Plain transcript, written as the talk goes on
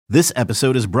This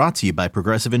episode is brought to you by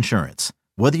Progressive Insurance.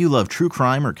 Whether you love true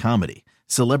crime or comedy,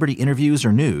 celebrity interviews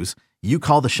or news, you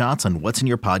call the shots on what's in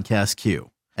your podcast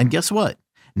queue. And guess what?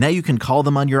 Now you can call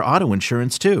them on your auto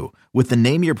insurance too with the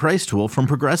Name Your Price tool from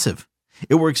Progressive.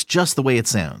 It works just the way it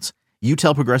sounds. You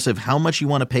tell Progressive how much you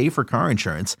want to pay for car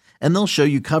insurance, and they'll show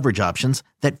you coverage options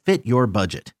that fit your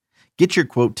budget. Get your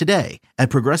quote today at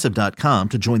Progressive.com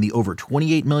to join the over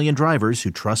 28 million drivers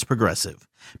who trust Progressive.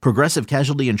 Progressive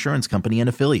Casualty Insurance Company and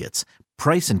Affiliates.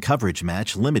 Price and coverage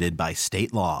match limited by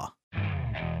state law.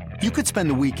 You could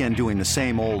spend the weekend doing the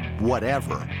same old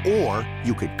whatever, or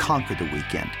you could conquer the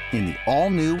weekend in the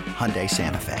all-new Hyundai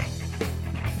Santa Fe.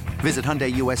 Visit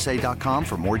HyundaiUSA.com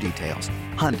for more details.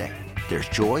 Hyundai, there's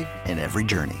joy in every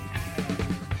journey.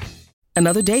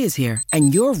 Another day is here,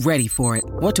 and you're ready for it.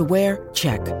 What to wear?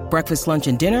 Check. Breakfast, lunch,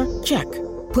 and dinner? Check.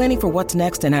 Planning for what's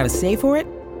next and how to save for it?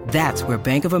 That's where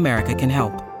Bank of America can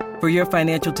help. For your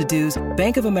financial to-dos,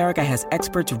 Bank of America has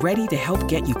experts ready to help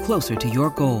get you closer to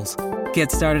your goals.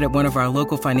 Get started at one of our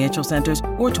local financial centers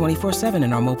or 24/7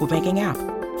 in our mobile banking app.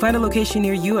 Find a location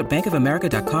near you at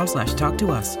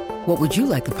bankofamerica.com/talktous. What would you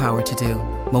like the power to do?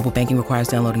 Mobile banking requires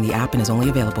downloading the app and is only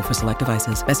available for select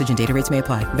devices. Message and data rates may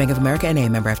apply. Bank of America N.A.,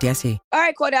 member FDIC. All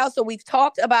right, Cordell. So we've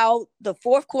talked about the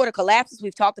fourth quarter collapses.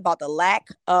 We've talked about the lack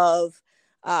of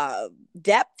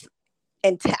depth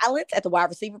and talent at the wide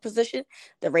receiver position.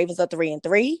 The Ravens are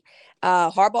 3-3.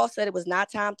 Harbaugh said it was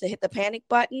not time to hit the panic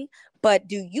button. But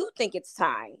do you think it's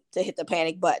time to hit the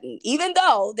panic button, even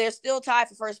though they're still tied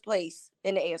for first place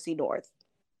in the AFC North?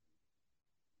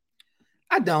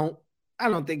 I don't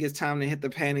think it's time to hit the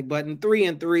panic button.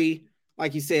 3-3,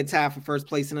 like you said, tied for first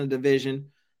place in the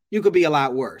division. You could be a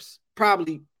lot worse.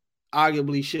 Probably,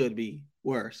 arguably should be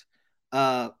worse.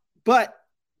 But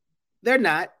they're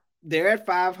not. They're at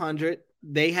 500.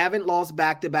 They haven't lost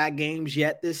back-to-back games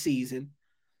yet this season.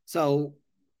 So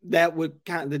that would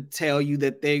kind of tell you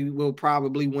that they will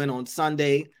probably win on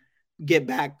Sunday, get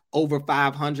back over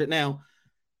 500. Now,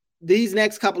 these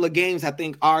next couple of games I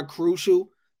think are crucial.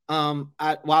 While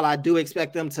I do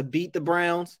expect them to beat the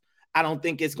Browns, I don't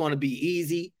think it's going to be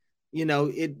easy. You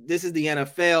know, this is the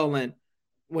NFL, and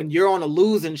when you're on a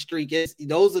losing streak,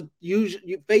 those are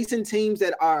usually facing teams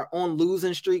that are on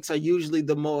losing streaks are usually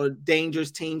the more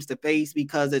dangerous teams to face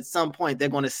because at some point they're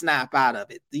going to snap out of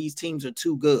it. These teams are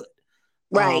too good.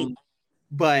 Right.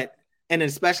 And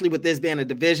especially with this being a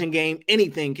division game,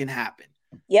 anything can happen.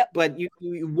 Yep. But you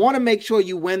want to make sure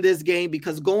you win this game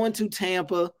because going to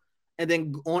Tampa and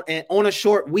then on a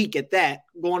short week at that,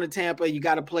 going to Tampa, you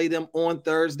got to play them on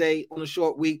Thursday on a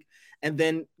short week. And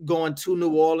then going to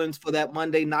New Orleans for that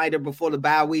Monday nighter before the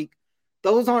bye week.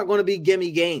 Those aren't going to be gimme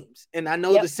games. And I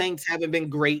know the Saints haven't been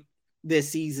great this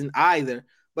season either,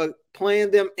 but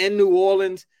playing them in New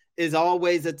Orleans is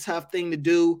always a tough thing to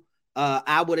do.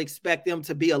 I would expect them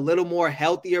to be a little more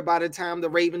healthier by the time the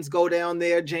Ravens go down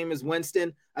there. Jameis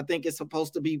Winston, I think, is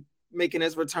supposed to be making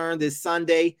his return this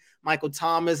Sunday. Michael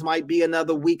Thomas might be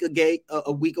another week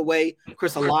away.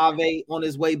 Chris Olave on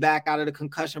his way back out of the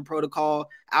concussion protocol.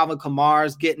 Alvin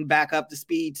Kamara's getting back up to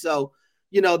speed. So,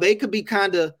 you know, they could be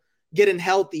kind of getting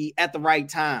healthy at the right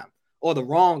time or the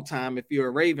wrong time if you're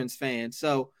a Ravens fan.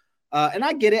 So, and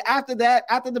I get it. After that,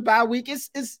 after the bye week, it's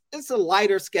a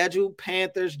lighter schedule.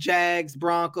 Panthers, Jags,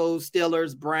 Broncos,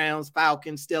 Steelers, Browns,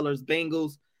 Falcons, Steelers,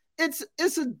 Bengals. It's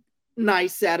a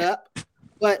nice setup,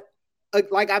 but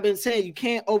like I've been saying, you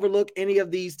can't overlook any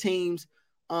of these teams.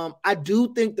 I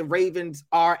do think the Ravens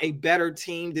are a better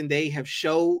team than they have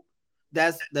showed.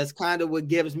 That's kind of what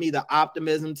gives me the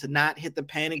optimism to not hit the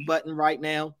panic button right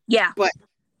now. Yeah. But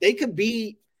they could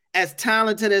be as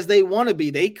talented as they want to be.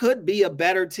 They could be a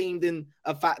better team than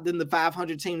the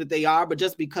 500 team that they are. But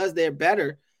just because they're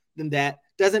better than that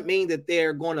doesn't mean that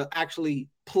they're going to actually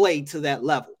play to that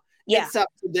level. Yeah. It's up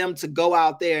to them to go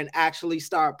out there and actually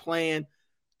start playing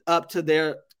up to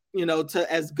their, to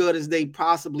as good as they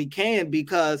possibly can,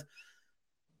 because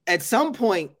at some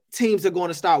point teams are going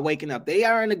to start waking up. They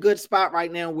are in a good spot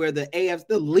right now where the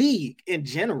league in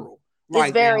general,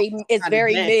 it's very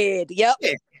mid. Yep.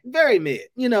 Yeah, very mid.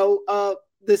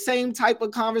 The same type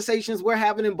of conversations we're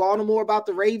having in Baltimore about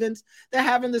the Ravens, they're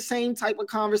having the same type of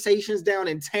conversations down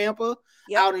in Tampa,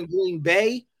 out in Green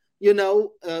Bay,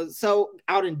 so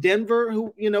out in Denver,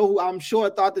 who I'm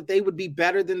sure thought that they would be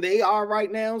better than they are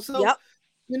right now. So,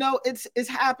 it's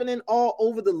happening all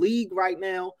over the league right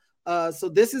now. So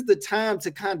this is the time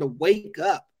to kind of wake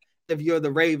up if you're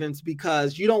the Ravens,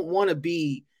 because you don't want to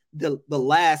be the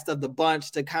last of the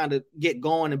bunch to kind of get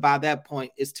going. And by that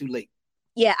point, it's too late.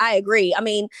 Yeah, I agree. I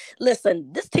mean,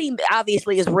 listen, this team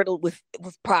obviously is riddled with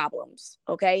problems,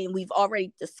 okay? And we've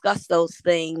already discussed those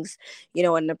things,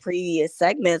 in the previous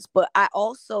segments, but I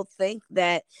also think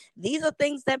that these are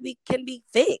things that can be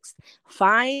fixed.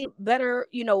 Find better,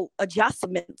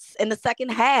 adjustments in the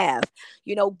second half.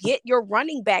 Get your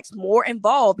running backs more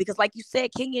involved because like you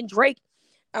said, Kenyon Drake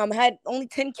had only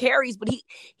 10 carries, but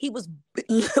he was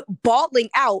balling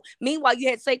out. Meanwhile, you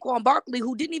had Saquon Barkley,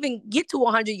 who didn't even get to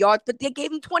 100 yards, but they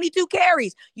gave him 22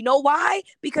 carries. You know why?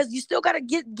 Because you still got to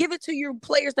give it to your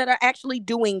players that are actually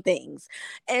doing things.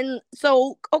 And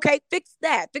so, okay, fix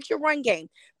that. Fix your run game.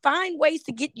 Find ways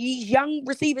to get these young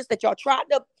receivers that y'all tried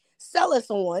to sell us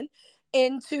on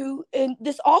in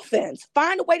this offense.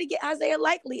 Find a way to get Isaiah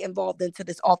Likely involved into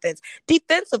this offense.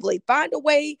 Defensively, find a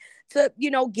way to,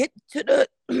 get to the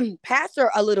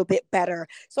passer a little bit better.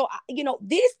 So,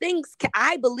 these things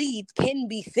I believe can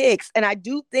be fixed. And I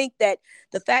do think that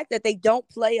the fact that they don't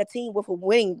play a team with a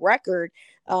winning record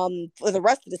for the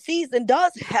rest of the season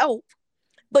does help.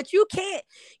 But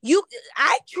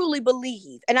I truly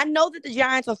believe, and I know that the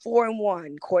Giants are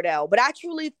 4-1, Cordell, but I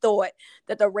truly thought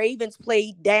that the Ravens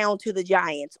played down to the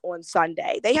Giants on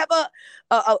Sunday. They have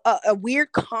a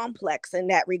weird complex in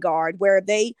that regard where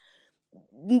they're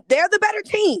the better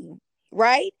team,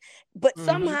 right? But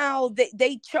somehow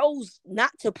they chose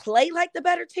not to play like the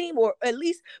better team, or at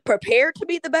least prepare to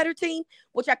be the better team,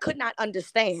 which I could not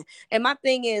understand. And my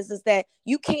thing is that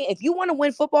you can't, if you want to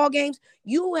win football games,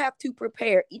 you have to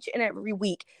prepare each and every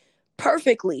week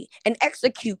perfectly and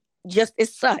execute just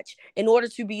as such in order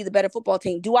to be the better football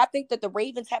team. Do I think that the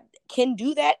Ravens can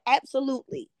do that?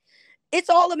 Absolutely. It's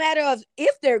all a matter of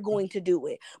if they're going to do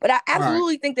it. But I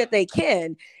absolutely think that they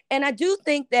can. And I do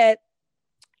think that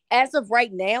as of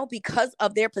right now, because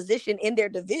of their position in their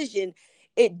division,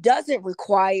 it doesn't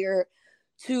require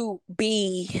to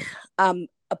be a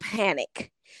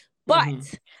panic.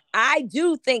 But I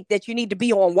do think that you need to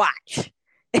be on watch.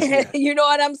 Yeah. You know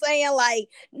what I'm saying? Like,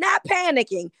 not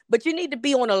panicking, but you need to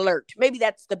be on alert. Maybe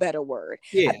that's the better word.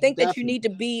 Yeah, I think that you need to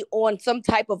be on some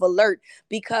type of alert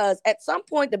because at some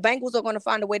point the Bengals are going to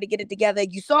find a way to get it together.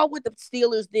 You saw what the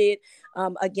Steelers did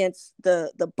against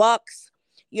the Bucs.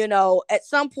 At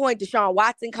some point, Deshaun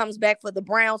Watson comes back for the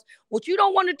Browns. What you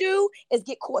don't want to do is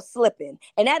get caught slipping.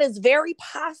 And that is very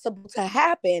possible to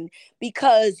happen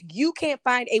because you can't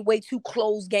find a way to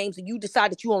close games and you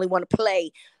decide that you only want to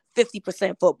play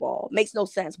 50% football. Makes no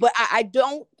sense. But I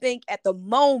don't think at the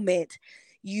moment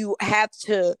you have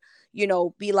to,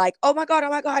 be like, oh my God,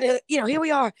 here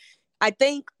we are. I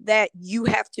think that you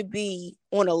have to be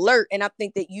on alert. And I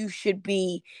think that you should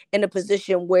be in a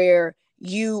position where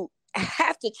you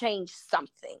have to change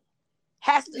something.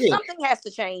 Something has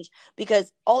to change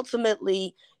because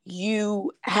ultimately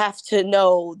you have to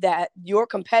know that your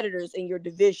competitors in your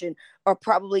division are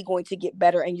probably going to get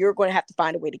better and you're going to have to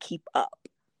find a way to keep up.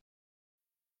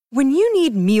 When you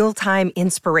need mealtime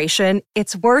inspiration,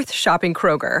 it's worth shopping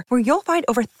Kroger, where you'll find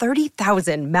over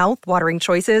 30,000 mouth-watering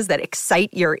choices that excite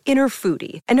your inner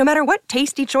foodie. And no matter what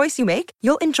tasty choice you make,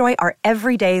 you'll enjoy our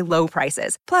everyday low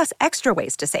prices, plus extra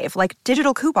ways to save, like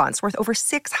digital coupons worth over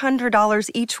 $600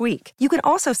 each week. You can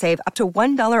also save up to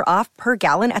 $1 off per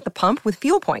gallon at the pump with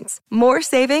fuel points. More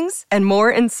savings and more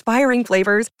inspiring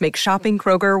flavors make shopping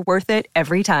Kroger worth it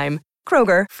every time.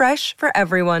 Kroger, fresh for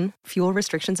everyone. Fuel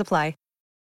restrictions apply.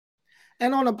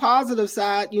 And on the positive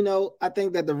side, I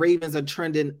think that the Ravens are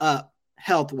trending up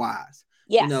health-wise.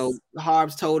 Yes.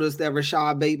 Harbs told us that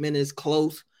Rashad Bateman is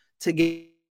close to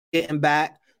getting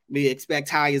back. We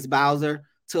expect Tyus Bowser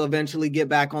to eventually get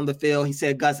back on the field. He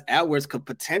said Gus Edwards could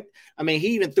he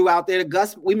even threw out there to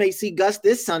Gus. We may see Gus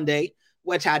this Sunday,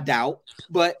 which I doubt.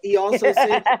 But he also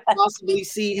said possibly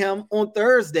see him on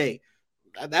Thursday.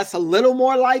 That's a little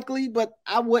more likely, but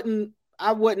I wouldn't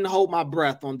hold my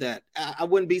breath on that. I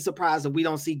wouldn't be surprised if we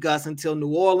don't see Gus until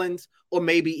New Orleans or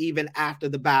maybe even after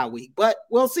the bye week, but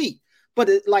we'll see. But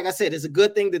like I said, it's a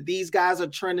good thing that these guys are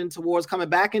trending towards coming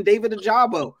back. And David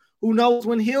Ojabo, who knows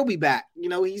when he'll be back?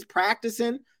 He's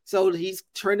practicing, so he's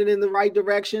trending in the right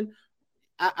direction.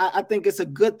 I think it's a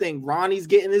good thing. Ronnie's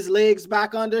getting his legs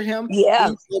back under him. Yeah.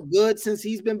 He's so good since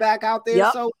he's been back out there.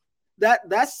 Yep. So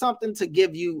that's something to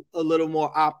give you a little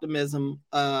more optimism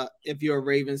if you're a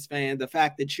Ravens fan. The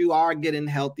fact that you are getting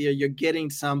healthier, you're getting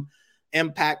some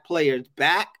impact players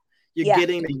back. You're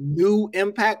getting a new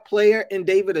impact player in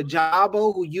David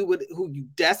Ojabo, who you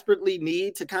desperately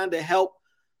need to kind of help.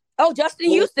 Oh, Justin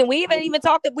Houston. We haven't even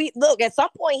talked that look, at some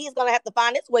point he's going to have to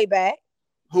find his way back.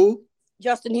 Who?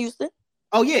 Justin Houston.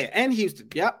 Oh, yeah, and Houston.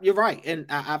 Yep, you're right. And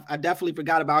I definitely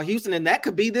forgot about Houston, and that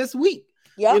could be this week.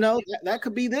 Yeah, that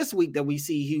could be this week that we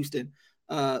see Houston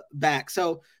back.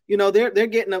 So, they're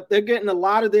getting a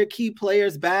lot of their key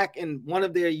players back and one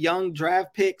of their young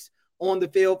draft picks on the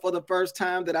field for the first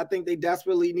time that I think they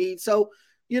desperately need. So,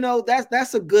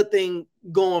 that's a good thing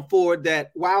going forward,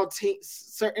 that while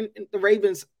the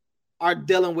Ravens are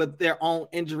dealing with their own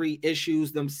injury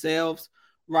issues themselves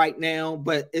right now,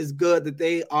 but it's good that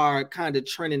they are kind of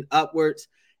trending upwards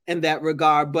in that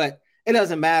regard. But it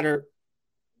doesn't matter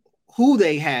who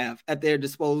they have at their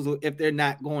disposal if they're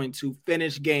not going to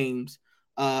finish games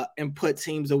and put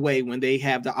teams away when they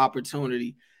have the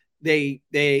opportunity. They've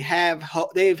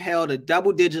held a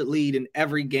double-digit lead in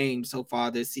every game so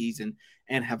far this season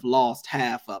and have lost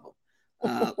half of them.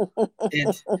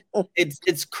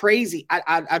 It's crazy.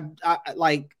 I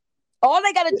like, all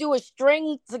they got to do is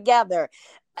string together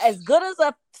as good as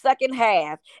a second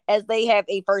half as they have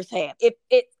a first half. It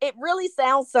really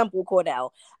sounds simple,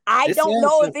 Cordell. I don't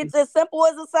know if it's as simple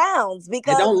as it sounds,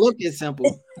 because it don't look as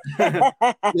simple.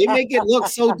 They make it look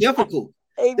so difficult.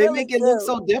 They make it look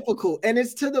so difficult, and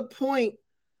it's to the point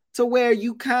to where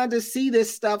you kind of see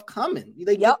this stuff coming.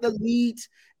 They get the leads,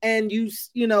 and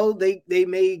they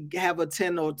may have a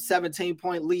 10 or 17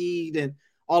 point lead, and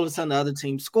all of a sudden the other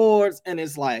team scores, and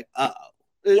it's like,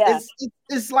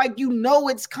 it's like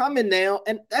it's coming now,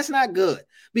 and that's not good,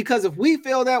 because if we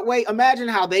feel that way, imagine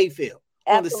how they feel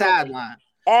on the sideline.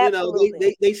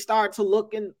 They start to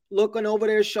looking over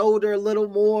their shoulder a little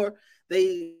more.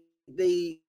 They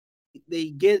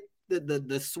get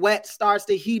the sweat starts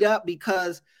to heat up,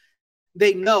 because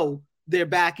they know they're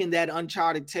back in that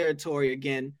uncharted territory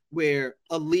again, where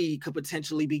a lead could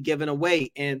potentially be given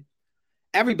away, and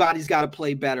everybody's got to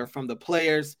play better, from the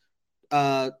players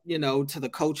to the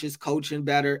coaches coaching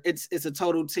better. It's a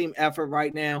total team effort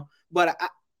right now. But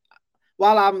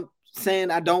while I'm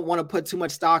saying I don't want to put too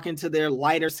much stock into their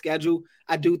lighter schedule,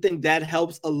 I do think that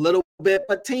helps a little bit.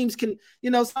 But teams can,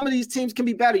 some of these teams can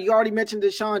be better. You already mentioned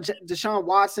Deshaun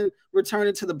Watson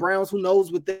returning to the Browns. Who knows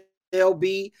what they'll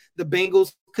be? The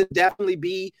Bengals could definitely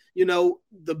be, the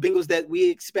Bengals that we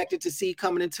expected to see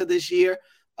coming into this year.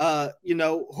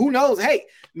 Who knows? Hey,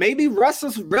 maybe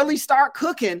Russell's really start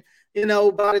cooking, by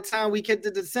the time we get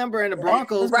to December and the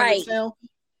Broncos come to town.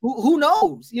 Who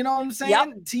knows? You know what I'm saying? Yep.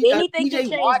 Anything can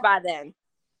change by then.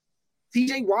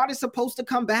 TJ Watt is supposed to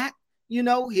come back.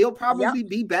 He'll probably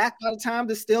be back by the time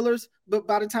by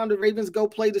the time the Ravens go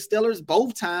play the Steelers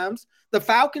both times. The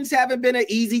Falcons haven't been an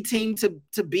easy team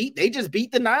to beat. They just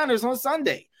beat the Niners on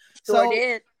Sunday. Sure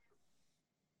did.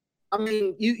 I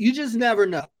mean, you just never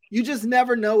know. You just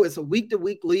never know. It's a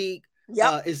week-to-week league.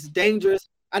 Yep. It's dangerous.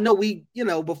 I know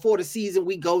before the season,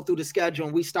 we go through the schedule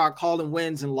and we start calling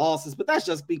wins and losses, but that's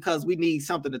just because we need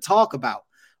something to talk about.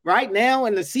 Right now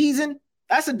in the season,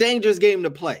 that's a dangerous game to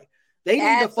play. They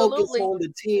need to focus on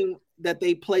the team that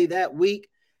they play that week.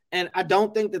 And I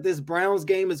don't think that this Browns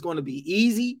game is going to be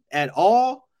easy at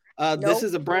all. This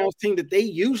is a Browns team that they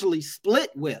usually split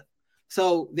with.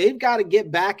 So they've got to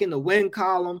get back in the win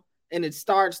column, and it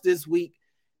starts this week.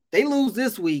 They lose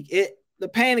this week, the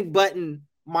panic button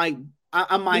might –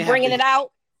 I might bringing it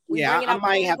out. I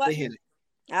might have to hit it.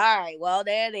 All right. Well,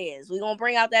 there it is. We're going to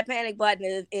bring out that panic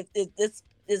button if this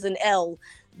is an L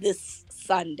this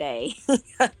Sunday.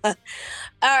 All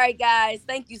right, guys.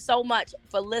 Thank you so much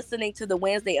for listening to the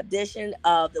Wednesday edition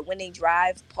of the Winning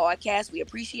Drive podcast. We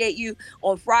appreciate you.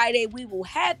 On Friday, we will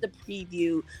have the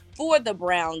preview for the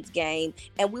Browns game,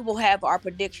 and we will have our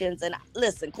predictions. And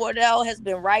listen, Cordell has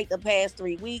been right the past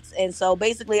 3 weeks, and so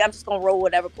basically I'm just going to roll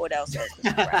whatever Cordell says.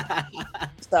 Right.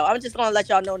 So I'm just going to let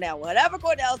y'all know now, whatever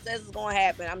Cordell says is going to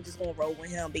happen, I'm just going to roll with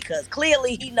him, because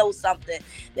clearly he knows something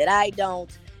that I don't,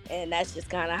 and that's just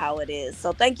kind of how it is.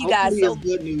 So thank you guys.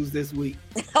 Hopefully it's good news this week.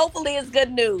 Hopefully it's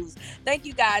good news. Thank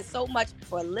you guys so much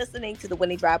for listening to the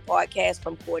Winning Drive podcast.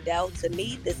 From Cordell to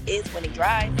me, this is Winning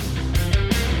Drive.